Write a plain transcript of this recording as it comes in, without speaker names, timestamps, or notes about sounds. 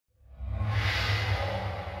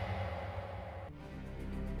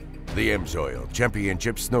The AMSOIL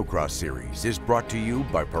Championship Snocross Series is brought to you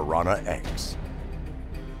by Piranha X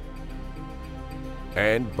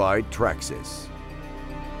and by Traxxas.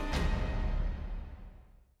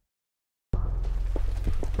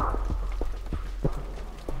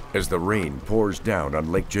 As the rain pours down on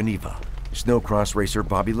Lake Geneva, Snocross racer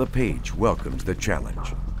Bobby LePage welcomes the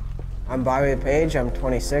challenge. I'm Bobby LePage, I'm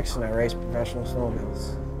 26 and I race professional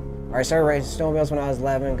snowmobiles. I started racing snowmobiles when I was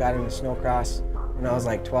 11, got into snowcross when I was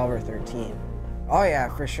like 12 or 13. Oh yeah,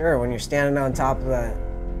 for sure, when you're standing on top of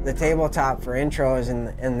the tabletop for intros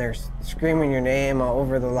and they're screaming your name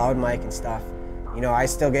over the loud mic and stuff, you know, I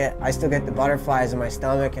still get the butterflies in my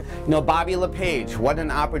stomach. You know, Bobby LePage, what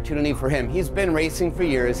an opportunity for him. He's been racing for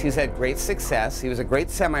years, he's had great success, he was a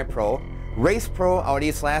great semi-pro, race pro out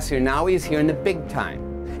east last year, now he's here in the big time.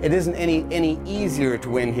 It isn't any easier to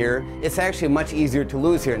win here, it's actually much easier to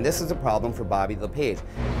lose here, and this is a problem for Bobby LePage.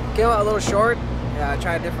 Came out a little short, I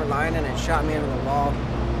tried a different line and it shot me into the wall,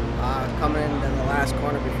 coming into the last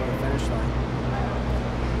corner before the finish line.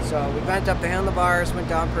 So we bent up the handlebars, went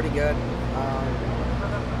down pretty good.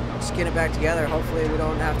 Just get it back together. Hopefully we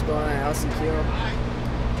don't have to go on an LCQ.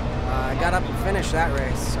 I got up and finished that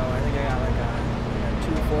race, so I think I got like a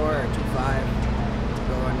 2-4 or 2-5 to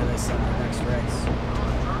go into this next race.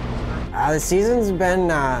 The season's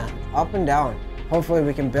been up and down. Hopefully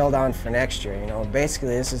we can build on for next year. You know, basically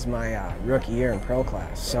this is my rookie year in pro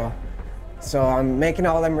class, so I'm making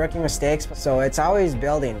all them rookie mistakes. So it's always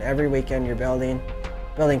building. Every weekend you're building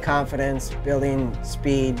confidence, building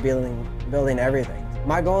speed, building everything.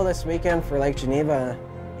 My goal this weekend for Lake Geneva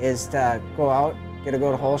is to go out, get a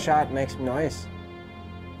good hole shot, and make some noise.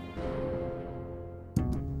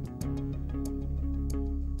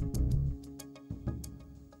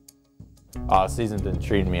 The season's been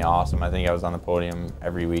treating me awesome. I think I was on the podium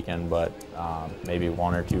every weekend, but maybe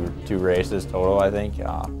one or two races total, I think.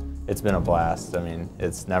 It's been a blast. I mean,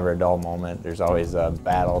 it's never a dull moment. There's always a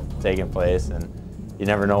battle taking place, and you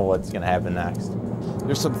never know what's going to happen next.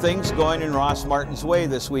 There's some things going in Ross Martin's way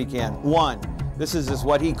this weekend. One, this is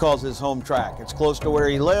what he calls his home track. It's close to where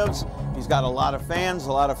he lives. He's got a lot of fans,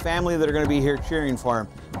 a lot of family that are going to be here cheering for him.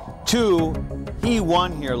 Two, he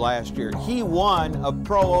won here last year. He won a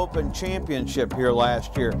Pro Open championship here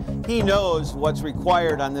last year. He knows what's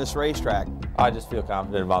required on this racetrack. I just feel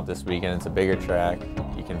confident about this weekend. It's a bigger track.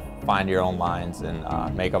 You can find your own lines and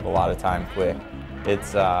make up a lot of time quick.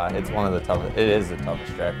 It's one of the toughest. It is the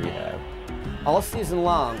toughest track we have. All season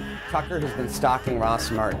long, Tucker has been stalking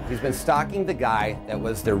Ross Martin. He's been stalking the guy that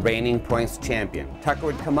was the reigning points champion. Tucker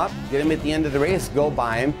would come up, get him at the end of the race, go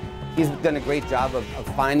by him. He's done a great job of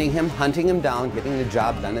finding him, hunting him down, getting the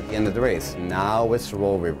job done at the end of the race. Now it's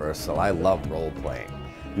role reversal. I love role playing.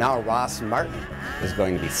 Now Ross Martin is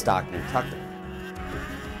going to be stalking Tucker.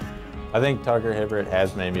 I think Tucker Hibbert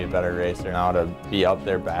has made me a better racer. Now to be up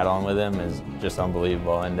there battling with him is just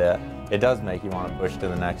unbelievable, and it does make you want to push to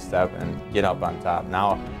the next step and get up on top.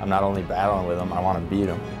 Now I'm not only battling with him, I want to beat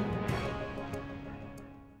him.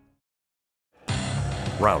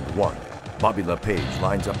 Round 1. Bobby LePage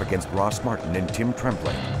lines up against Ross Martin and Tim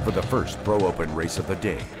Tremblay for the first Pro Open race of the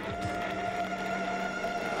day.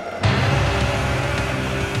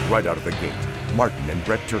 Right out of the gate, Martin and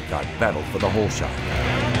Brett Turcotte battle for the hole shot.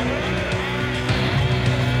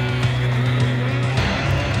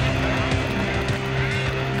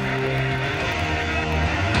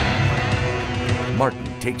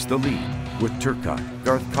 Martin takes the lead with Turcotte,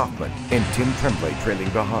 Garth Kaufman, and Tim Tremblay trailing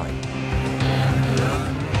behind.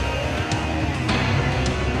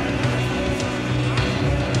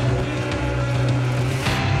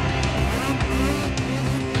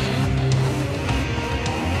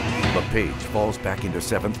 LePage falls back into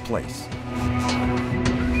 7th place.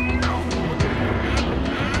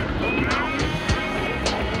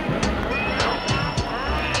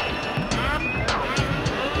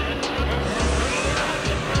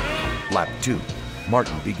 Lap 2,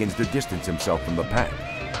 Martin begins to distance himself from the pack.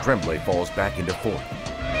 Tremblay falls back into 4th.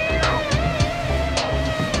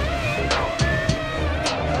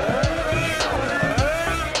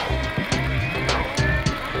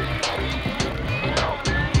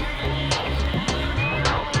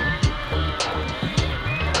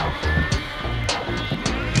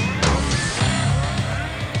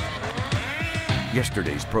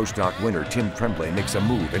 Yesterday's Pro Stock winner Tim Tremblay makes a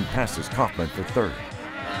move and passes Kaufman for 3rd.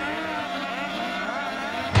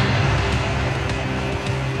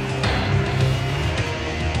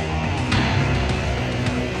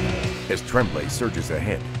 As Tremblay surges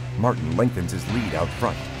ahead, Martin lengthens his lead out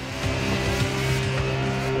front.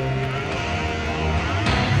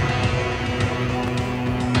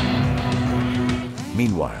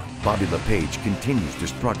 Meanwhile, Bobby LePage continues to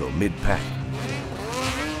struggle mid-pack.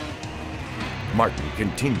 Martin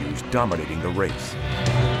continues dominating the race.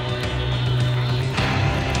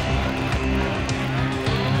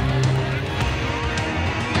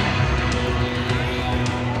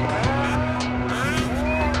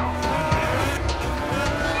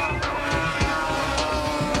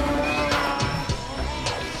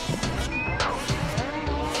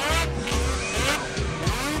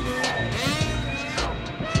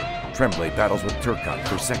 Tremblay battles with Turcotte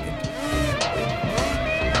for second.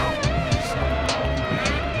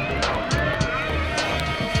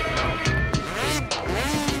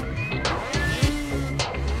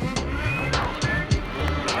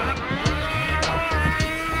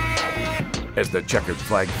 As the checkered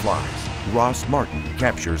flag flies, Ross Martin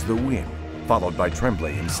captures the win, followed by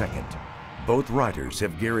Tremblay in second. Both riders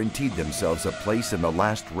have guaranteed themselves a place in the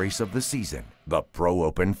last race of the season, the Pro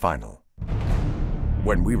Open Final.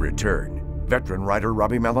 When we return, veteran rider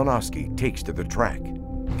Robbie Malinowski takes to the track.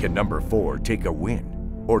 Can number 4 take a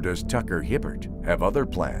win? Or does Tucker Hibbert have other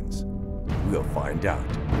plans? We'll find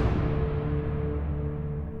out.